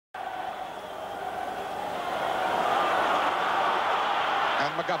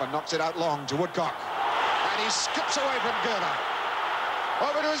McGovern knocks it out long to Woodcock. And he skips away from Gerda.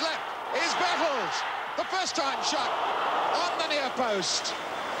 Over to his left is Bertels. The first time shot on the near post.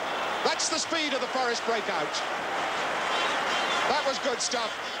 That's the speed of the Forest breakout. That was good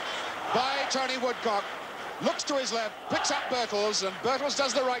stuff by Tony Woodcock. Looks to his left, picks up Bertels, and Bertels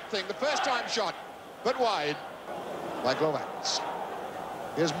does the right thing. The first time shot, but wide by Glovats.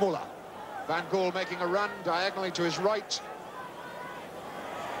 Here's Muller. Van Gool making a run diagonally to his right.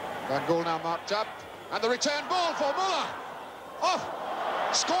 Van Gool now marked up, and the return ball for Muller. Oh,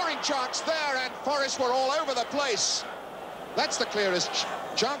 scoring chance there, and Forest were all over the place. That's the clearest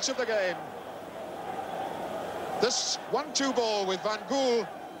chance of the game. This 1-2 ball with Van Gool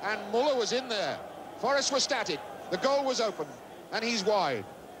and Muller was in there. Forest was static. The goal was open, and he's wide.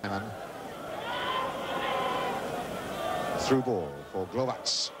 Through ball for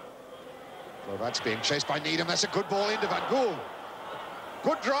Glovats. Glovats being chased by Needham. That's a good ball into Van Gool.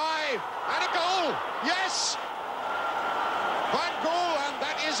 Good drive, and a goal. Yes! Van Gool, and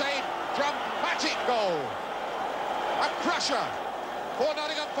that is a dramatic goal. A crusher for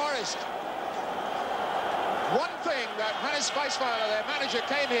Nottingham Forest. One thing that Hannes Weisweiler, their manager,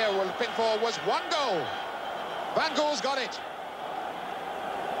 came here looking for was one goal. Van Gool's got it.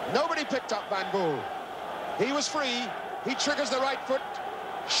 Nobody picked up Van Gool. He was free. He triggers the right foot.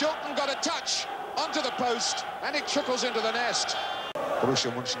 Shilton got a touch onto the post, and it trickles into the nest.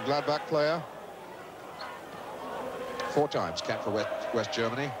 Borussia Mönchengladbach player. 4 times capped for West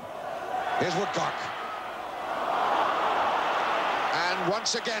Germany. Here's Woodcock. And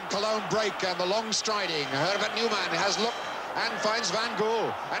once again, Cologne break and the long striding. Herbert Newman has looked and finds Van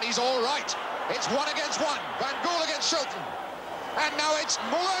Gool, and he's all right. It's 1 against 1. Van Gool against Shilton. And now it's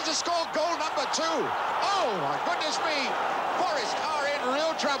Muller to score goal number 2. Oh, my goodness me. Forest are in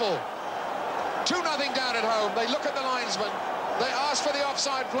real trouble. 2-0 down at home. They look at the linesman. They ask for the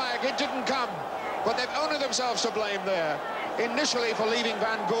offside flag. It didn't come. But they've only themselves to blame there, initially for leaving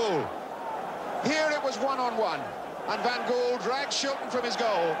Van Gool. Here it was 1-on-1. And Van Gool drags Shilton from his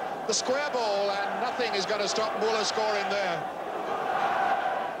goal. The square ball, and nothing is going to stop Muller scoring there.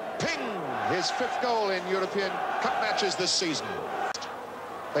 Ping! His 5th goal in European Cup matches this season.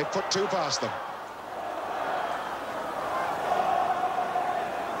 They put 2 past them.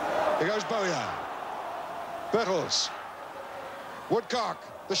 Here goes Bowyer. Bertels. Woodcock.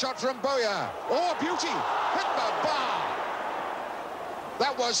 The shot from Bowyer. Oh, beauty! Hit the bar!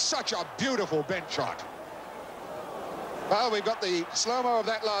 That was such a beautiful bench shot. Well, we've got the slow-mo of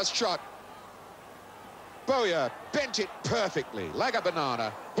that last shot. Bowyer bent it perfectly, like a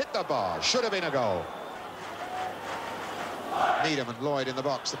banana, hit the bar, should have been a goal. Needham and Lloyd in the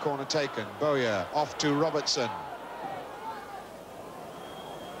box, the corner taken. Bowyer off to Robertson.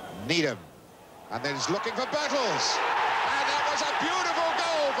 Needham, and then he's looking for Bertels. And that was a beautiful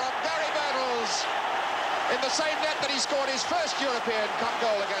goal from Gary Bertels in the same net that he scored his first European Cup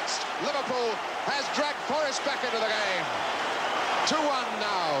goal against Liverpool, has dragged Forest back into the game. 2-1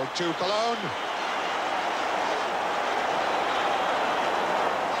 now to Cologne.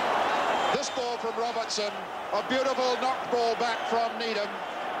 This ball from Robertson, a beautiful knocked ball back from Needham.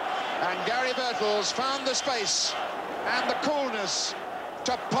 And Gary Bertels found the space and the coolness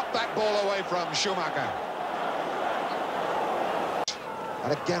to pop that ball away from Schumacher.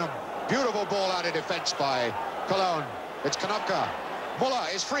 And again, a beautiful ball out of defence by Cologne. It's Konopka. Muller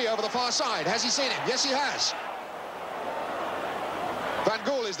is free over the far side. Has he seen him? Yes, he has. Van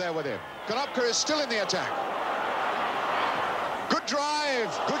Gool is there with him. Konopka is still in the attack. Good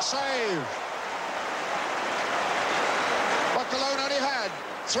drive, good save. But Cologne only had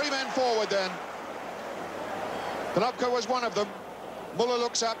 3 men forward then. Konopka was one of them. Muller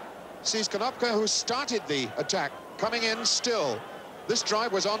looks up, sees Konopka, who started the attack, coming in still. This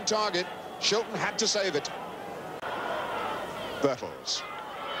drive was on target. Shilton had to save it. Bertels.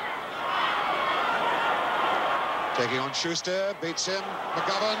 Taking on Schuster, beats him.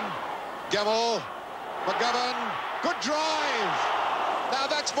 McGovern, Gemmell, McGovern, good drive. Now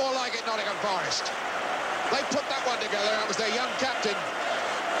that's more like it, Nottingham Forest. They put that one together. It was their young captain,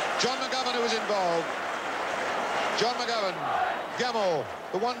 John McGovern, who was involved. John McGovern, Gemmell,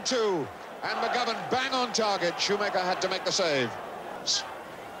 the 1-2, and McGovern bang on target. Schumacher had to make the save.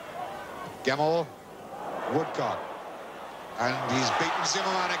 Gemmell, Woodcock, and he's beaten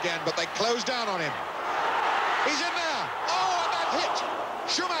Zimmerman again, but they close down on him. He's in there. Oh, and that hit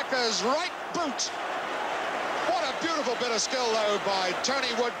Schumacher's right boot. What a beautiful bit of skill, though, by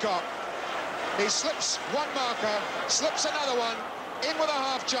Tony Woodcock. He slips one marker, slips another one, in with a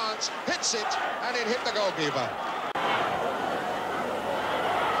half chance, hits it, and it hit the goalkeeper.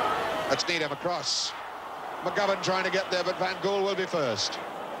 That's Needham across. McGovern trying to get there, but Van Gool will be first.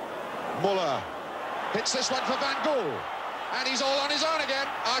 Muller hits this one for Van Gool, and he's all on his own again.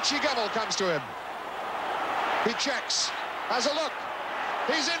 Archie Gemmell comes to him. He checks, has a look.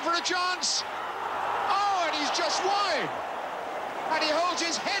 He's in for a chance. Oh, and he's just wide. And he holds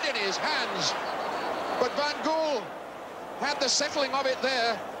his head in his hands. But Van Gool had the settling of it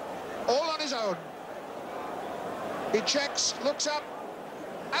there, all on his own. He checks, looks up,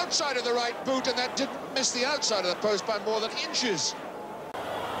 outside of the right boot, and that didn't miss the outside of the post by more than inches.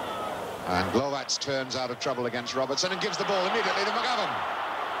 And Glowacz turns out of trouble against Robertson and gives the ball immediately to McGovern.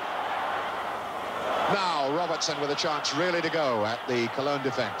 Now Robertson with a chance really to go at the Cologne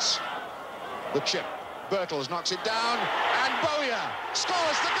defence. The chip. Birtles knocks it down, and Bowyer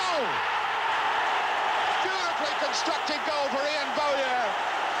scores the goal. Beautifully constructed goal for Ian Bowyer.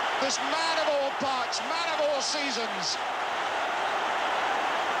 This man of all parts, man of all seasons.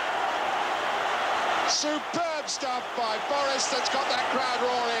 Superb stuff by Forrest that's got that crowd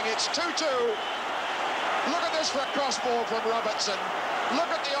roaring. It's 2-2. Look at this for a cross ball from Robertson.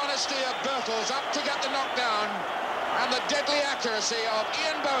 Look at the honesty of Birtles up to get the knockdown, and the deadly accuracy of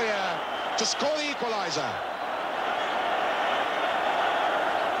Ian Bowyer to score the equaliser.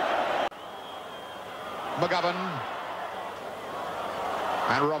 McGovern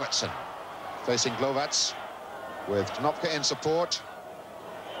and Robertson facing Glowacz with Knopke in support.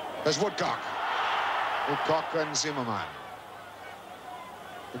 There's Woodcock. Woodcock and Zimmerman.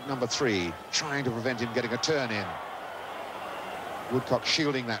 Big number 3 trying to prevent him getting a turn in. Woodcock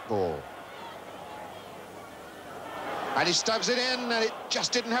shielding that ball. And he stubs it in, and it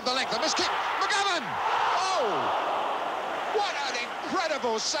just didn't have the length. A miss kick. McGovern! Oh! What an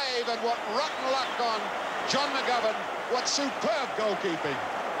incredible save, and what rotten luck on John McGovern. What superb goalkeeping.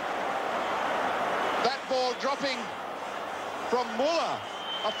 That ball dropping from Muller.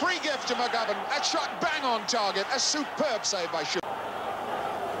 A free gift to McGovern. That shot bang on target. A superb save by Schulten.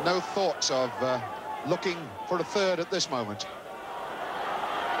 No thoughts of looking for a third at this moment.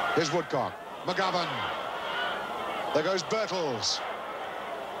 Here's Woodcock. McGovern. There goes Birtles.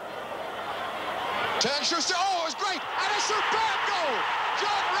 Turn Schuster. Oh, it was great. And a superb goal.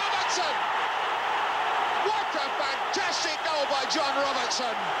 John Robertson. What a fantastic goal by John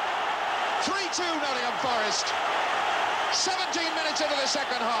Robertson. 3-2 Nottingham Forest. 17 minutes into the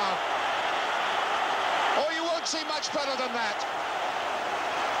second half. Oh, you won't see much better than that.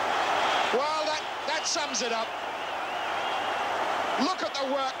 Well, that sums it up. Look at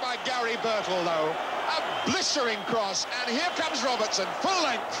the work by Gary Birtle, though. A blistering cross, and here comes Robertson, full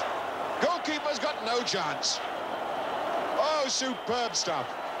length. Goalkeeper's got no chance. Oh, superb stuff.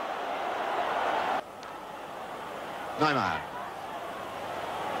 Neumann.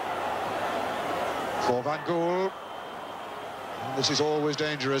 For Van Gool. And this is always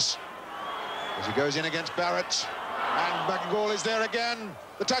dangerous as he goes in against Barrett. And Van Gool is there again.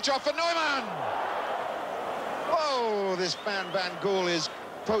 The touch off for Neumann. Oh, this man Van Gool is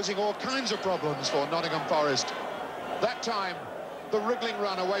posing all kinds of problems for Nottingham Forest. That time, the wriggling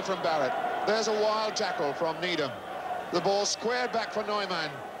run away from Barrett. There's a wild tackle from Needham. The ball squared back for Neumann.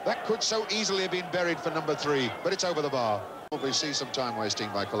 That could so easily have been buried for number 3, but it's over the bar. Probably see some time wasting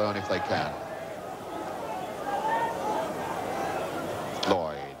by Cologne if they can.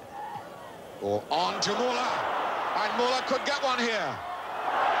 Lloyd. Ball on to Muller. And Muller could get one here.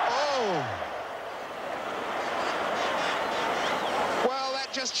 Oh. Well,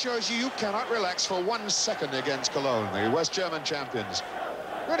 that just shows you cannot relax for 1 second against Cologne, the West German champions.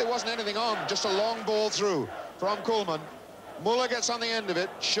 Really wasn't anything on, just a long ball through from Kuhlmann. Muller gets on the end of it.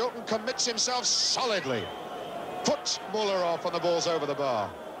 Schulten commits himself solidly. Puts Muller off, and the ball's over the bar.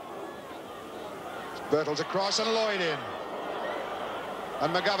 Birtles across and Lloyd in.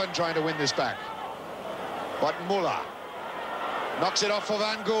 And McGovern trying to win this back. But Muller knocks it off for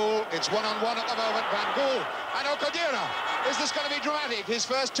Van Gool. It's one-on-one at the moment. Van Gool and Okadira. Is this going to be dramatic? His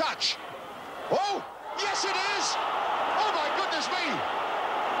first touch. Oh, yes it is. Oh my goodness me.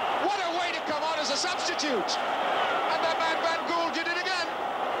 What a way to come on as a substitute. And that man Van Gool did it again.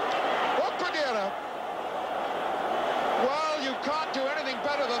 Okadira. Well, you can't do anything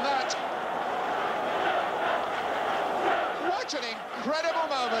better than that. What an incredible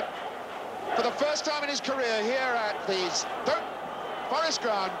moment. For the first time in his career here at the Forest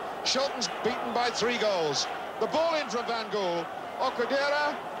ground, Schulten's beaten by 3 goals. The ball in from Van Gool.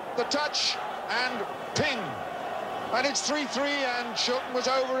 Okadira, the touch, and ping. And it's 3-3, and Schulten was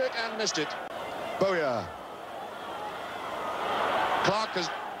over it and missed it. Bowyer.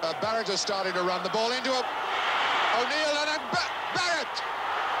 Barrett has started to run the ball into a O'Neill, and then Barrett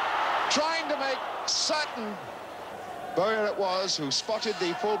trying to make certain. Bowyer it was who spotted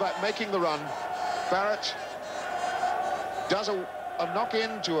the fullback making the run. Barrett does a a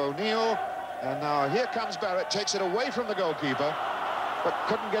knock-in to O'Neill. And now here comes Barrett, takes it away from the goalkeeper, but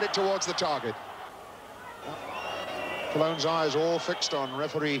couldn't get it towards the target. Cologne's eyes all fixed on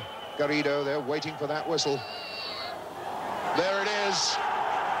referee Garrido. They're waiting for that whistle. There it is.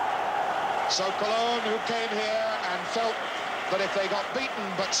 So Cologne, who came here and felt that if they got beaten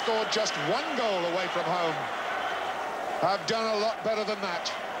but scored just one goal away from home, have done a lot better than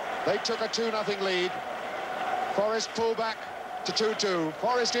that. They took a 2-0 lead. Forest pulled back to 2-2.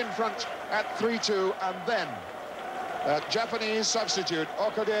 Forest in front at 3-2, and then a Japanese substitute,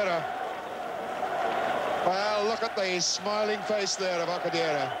 Okadera. Well, look at the smiling face there of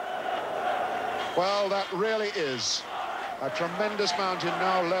Okadera. Well, that really is a tremendous mountain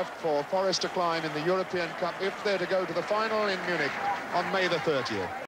now left for Forest to climb in the European Cup if they're to go to the final in Munich on May the 30th.